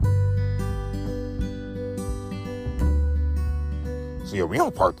So yeah, we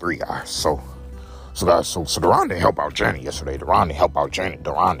on part 3, guys. So guys, so Deron didn't help out Janet yesterday. Deron didn't help out Janet.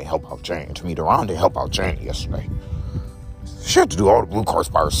 To me, Deron didn't help out Janet yesterday. She had to do all the blue cards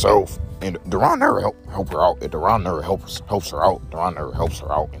by herself. And Deron never help her out. And Deron never helps her out. Deron never helps her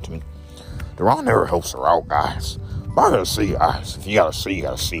out. And to me, Deron never helps her out, guys. But I gotta see, guys. If you gotta see, you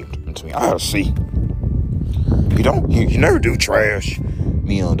gotta see. And to me, I gotta see. You never do trash.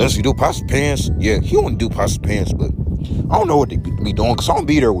 Does he do pasta pants? Yeah, he only do pasta pants, but I don't know what they be doing, because I don't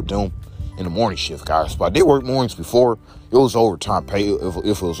be there with them in the morning shift, guys. But I did work mornings before. It was overtime pay. If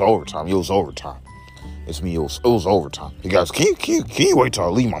it was overtime, it was overtime. It was overtime. You guys, can you wait till I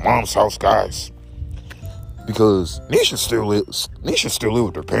leave my mom's house, guys? Because Nisha still live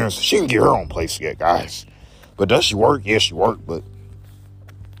with her parents. She can get her own place yet, guys. But does she work? Yes, she work, but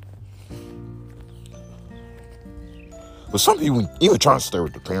some people even trying to stay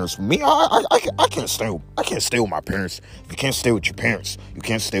with their parents. Me, I can't stay with my parents. You can't stay with your parents. You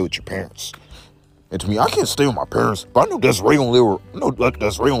can't stay with your parents. And to me, I can't stay with my parents. But I know Desiree gonna live with her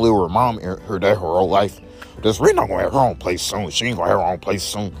mom and her dad her whole life. Desiree not gonna have her own place soon. She ain't gonna have her own place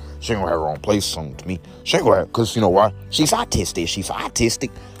soon. To me. She ain't gonna have, because you know why? She's autistic.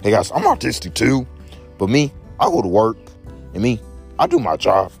 Hey guys, I'm autistic too. But me, I go to work. And me, I do my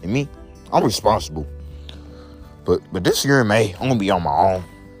job. And me, I'm responsible. But this year in May, I'm gonna be on my own.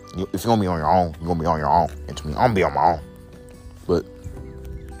 If you're gonna be on your own, you're gonna be on your own. And to me, I'm gonna be on my own. But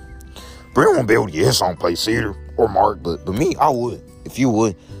Brent won't be able to get his own place either, or Mark. But me, I would. If you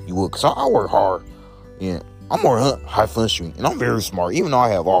would, you would. Because I work hard. And I'm more high functioning. And I'm very smart, even though I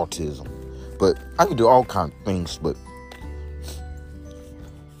have autism. But I can do all kinds of things. But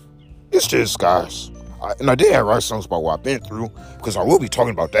it's just, guys. I did have write songs about what I've been through. Because I will be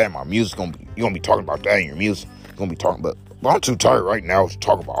talking about that in my music. You're going to be talking about that in your music. You're going to be talking about. But I'm too tired right now to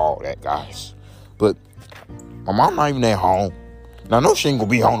talk about all that, guys. But my mom not even at home. And I know she ain't going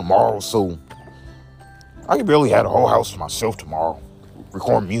to be home tomorrow. So I can barely have the whole house to myself tomorrow.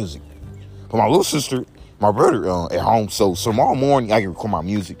 Record music. But my little sister, my brother at home. So tomorrow morning I can record my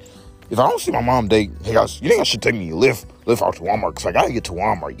music. If I don't see my mom today, hey guys, you think I should take me a lift out to Walmart? Because I got to get to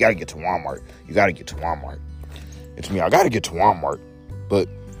Walmart. You got to get to Walmart. And to me, I got to get to Walmart. But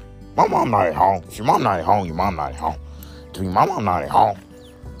my mom not at home. If your mom not at home, your mom not at home. To me, my mom not at home.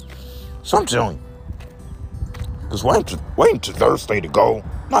 So I'm telling you. Because waiting to Thursday to go,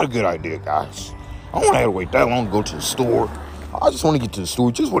 not a good idea, guys. I don't want to have to wait that long to go to the store. I just want to get to the store.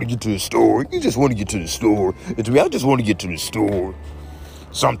 You just want to get to the store. And to me, I just want to get to the store.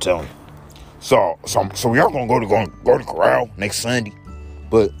 So I'm telling you. So we are going to go to Corral next Sunday.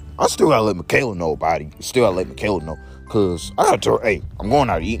 But I still got to let Michaela know about it. Because I got to tell her, hey, I'm going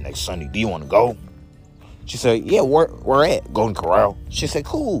out to eat next Sunday. Do you want to go? She said, yeah, where at? Golden Corral. She said,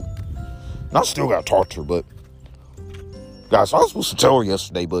 cool. And I still got to talk to her, but guys, I was supposed to tell her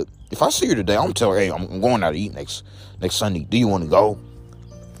yesterday, but if I see her today, I'm going to tell her, hey, I'm going out to eat next Sunday. Do you want to go?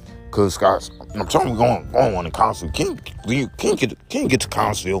 Because, guys, I'm telling you, we're going on to Constable. Can't get to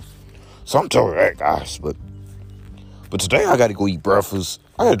Constable. So I'm telling her that, guys. But today I got to go eat breakfast.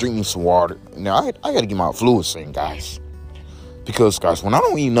 I got to drink me some water. Now, I got to get my fluids in, guys. Because, guys, when I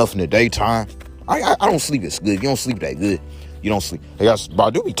don't eat enough in the daytime, I don't sleep as good. You don't sleep that good. You don't sleep. Hey, guys, but I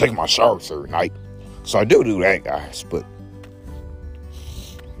do be taking my showers every night. So I do that, guys.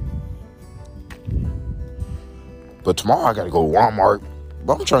 But tomorrow I got to go to Walmart.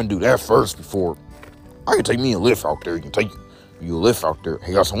 But I'm trying to do that first before I can take me a lift out there. You can take you a lift out there.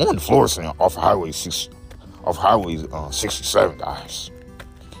 Hey, guys, I'm on the floor saying off Highway 67, guys.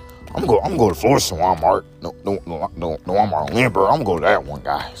 I'm going to Florissant Walmart. No Walmart on Lindbergh. I'm going to go to that one,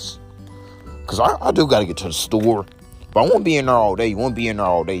 guys. Because I do got to get to the store. But I won't be in there all day. You won't be in there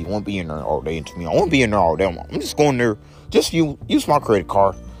all day. And to me, I won't be in there all day. I'm just going there. Just use my credit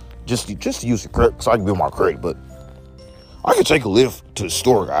card. Just to use the credit so I can build my credit. But I can take a lift to the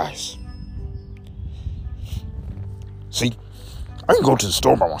store, guys. See, I can go to the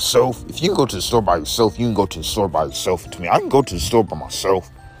store by myself. If you can go to the store by yourself, you can go to the store by yourself. To me, I can go to the store by myself.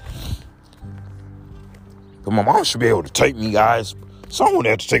 But my mom should be able to take me, guys. Someone would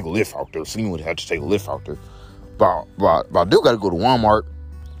have to take a lift out there. Someone would have to take a lift out there. But I do got to go to Walmart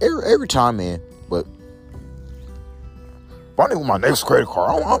every time, man. But if I need with my next credit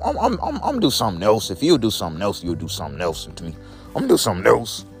card, I'm gonna do something else. If you'll do something else, you'll do something else. And to me, I'm gonna do something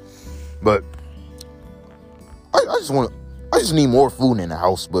else. But I just need more food in the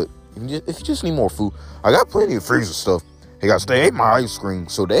house. But if you just need more food, I got plenty of freezer stuff. Hey guys, they ate my ice cream,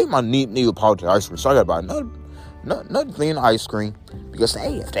 so they ate my Neapolitan ice cream. So I got to buy another thing of ice cream because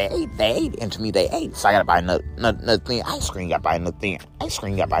they ate, and to me they ate. So I got to buy another thing of ice cream. Got to buy another thing of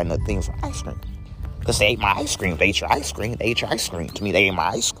ice cream. Because they ate my ice cream. They ate your ice cream. They ate your ice cream. To me, they ate my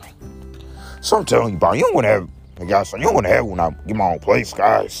ice cream. So I'm telling you, bro, you don't want to have, guys, you don't want to have when I get my own place,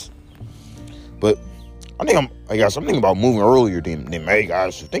 guys. But I'm thinking about moving earlier than May,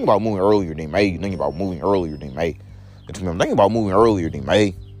 guys. Think about moving earlier than May. Think about moving earlier than May. And to me, I'm thinking about moving earlier than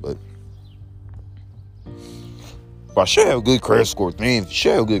May, but I should have a good credit score. Man, if you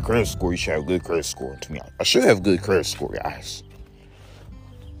should have a good credit score, you should have a good credit score. To me, I should have a good credit score, guys.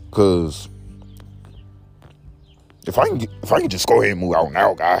 Because if I can just go ahead and move out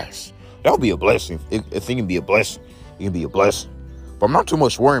now, guys, that would be a blessing. If it can be a blessing, it can be a blessing. But I'm not too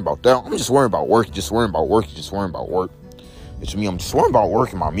much worrying about that. I'm just worrying about work. And to me, I'm just worrying about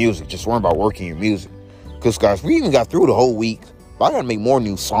working my music. Just worrying about working your music. Because, guys, we even got through the whole week. But I got to make more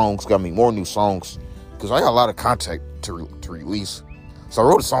new songs. Because I got a lot of content to release. So I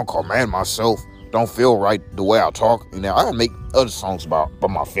wrote a song called Man Myself. Don't feel right the way I talk. And now I got to make other songs about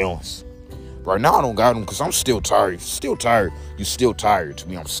my feelings. Right now I don't got them because I'm still tired. You still tired to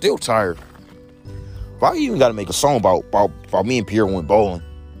me. I'm still tired. But I even got to make a song about me and Pierre went bowling.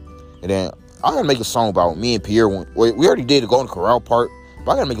 And then I got to make a song about me and Pierre went. We already did the Golden Corral part.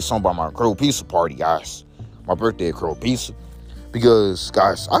 But I got to make a song about my Curl Pizza party, guys. My birthday at Curl Pizza. Because,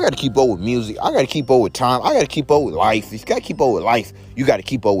 guys, I got to keep up with music. I got to keep up with time. I got to keep up with life. If you got to keep up with life, you got to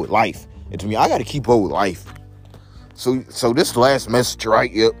keep up with life. And to me, I got to keep up with life. So this is the last message,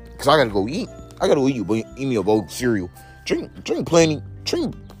 right? Yep. Because I got to go eat. Eat me a bowl of cereal. Drink plenty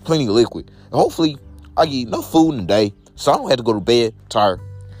of liquid. And hopefully, I get enough food in the day so I don't have to go to bed tired.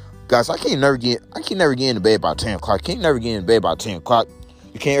 Guys, I can't never get into bed by 10 o'clock. You can't ever get in bed by 10 o'clock.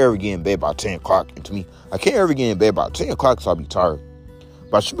 And to me, I can't ever get in bed by 10 o'clock because I'll be tired.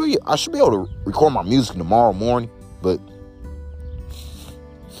 But I should be able to record my music tomorrow morning. But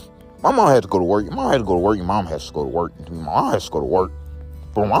my mom had to go to work. Your mom has to go to work. And to me, my mom has to go to work.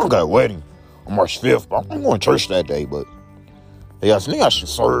 But my mom got a wedding on March 5th. But I'm going to church that day. But hey, guys, I think I should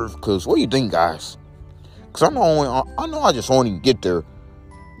serve. Because what do you think, guys? Because I know I just won't even get there.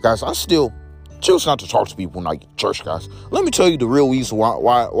 Guys, I still choose not to talk to people when I get to church, guys. Let me tell you the real reason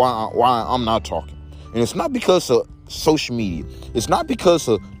why I'm not talking. And it's not because of social media. It's not because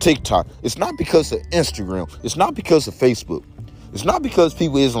of TikTok. It's not because of Instagram. It's not because of Facebook. It's not because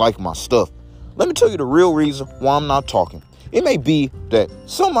people isn't liking my stuff. Let me tell you the real reason why I'm not talking. It may be that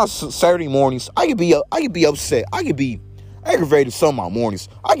some of my Saturday mornings, I could be upset. I could be aggravated some of my mornings.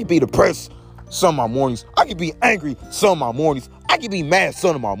 I could be depressed some of my mornings. I could be angry some of my mornings. I could be mad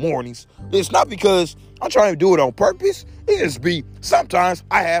some of my mornings. It's not because I'm trying to do it on purpose. It just be sometimes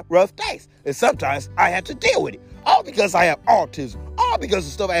I have rough days. And sometimes I have to deal with it. All because I have autism. All because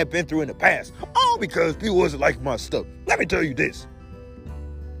of stuff I have been through in the past. All because people wasn't liking my stuff. Let me tell you this.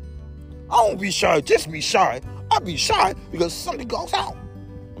 I won't be shy, just be shy. I'll be shy because something goes on.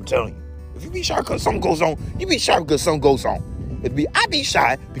 I'm telling you. If you be shy because something goes on, you be shy because something goes on. I be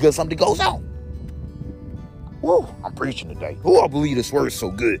shy because something goes on. Woo, I'm preaching today. I believe this word is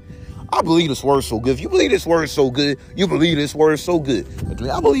so good. I believe this word is so good. If you believe this word is so good, you believe this word is so good.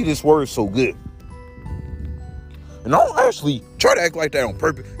 I believe this word is so good. And I don't actually try to act like that on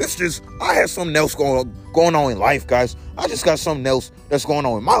purpose. It's just, I have something else going on in life, guys. I just got something else that's going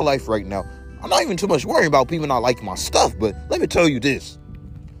on in my life right now. I'm not even too much worried about people not liking my stuff, but let me tell you this.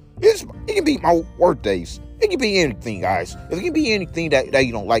 It can be my work days. It can be anything, guys. If it can be anything that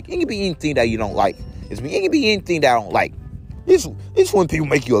you don't like, it can be anything that you don't like. It can be anything that I don't like. It's when people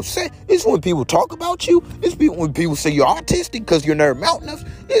make you upset. It's when people talk about you. It's when people say you're autistic because you're never mountain enough.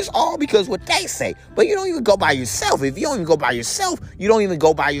 It's all because what they say. But you don't even go by yourself. If you don't even go by yourself, you don't even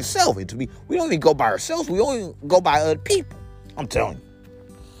go by yourself. And to me, we don't even go by ourselves. We don't even go by other people. I'm telling you.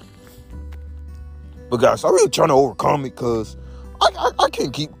 But guys, I'm really trying to overcome it because I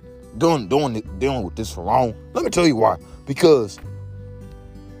can't keep dealing with this for long. Let me tell you why. Because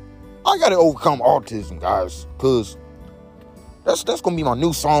I got to overcome autism, guys. Because that's going to be my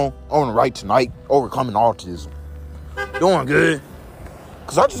new song on the right tonight. Overcoming autism. Doing good.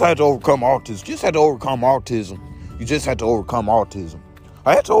 Because I just had to overcome autism. You just had to overcome autism.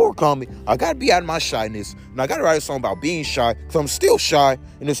 I had to overcome it. I got to be out of my shyness. And I got to write a song about being shy. Because I'm still shy.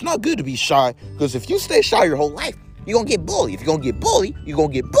 And it's not good to be shy. Because if you stay shy your whole life, you're going to get bullied. If you're going to get bullied, you're going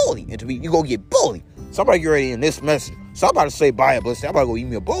to get bullied. And to me, you're going to get bullied. Somebody get ready in this message. So I'm about to say bye, blessed. I'm about to go eat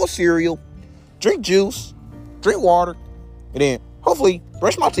me a bowl of cereal, drink juice, drink water, and then hopefully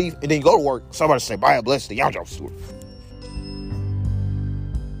brush my teeth and then go to work. So I'm about to say bye, blessed. The Young Job Stewart.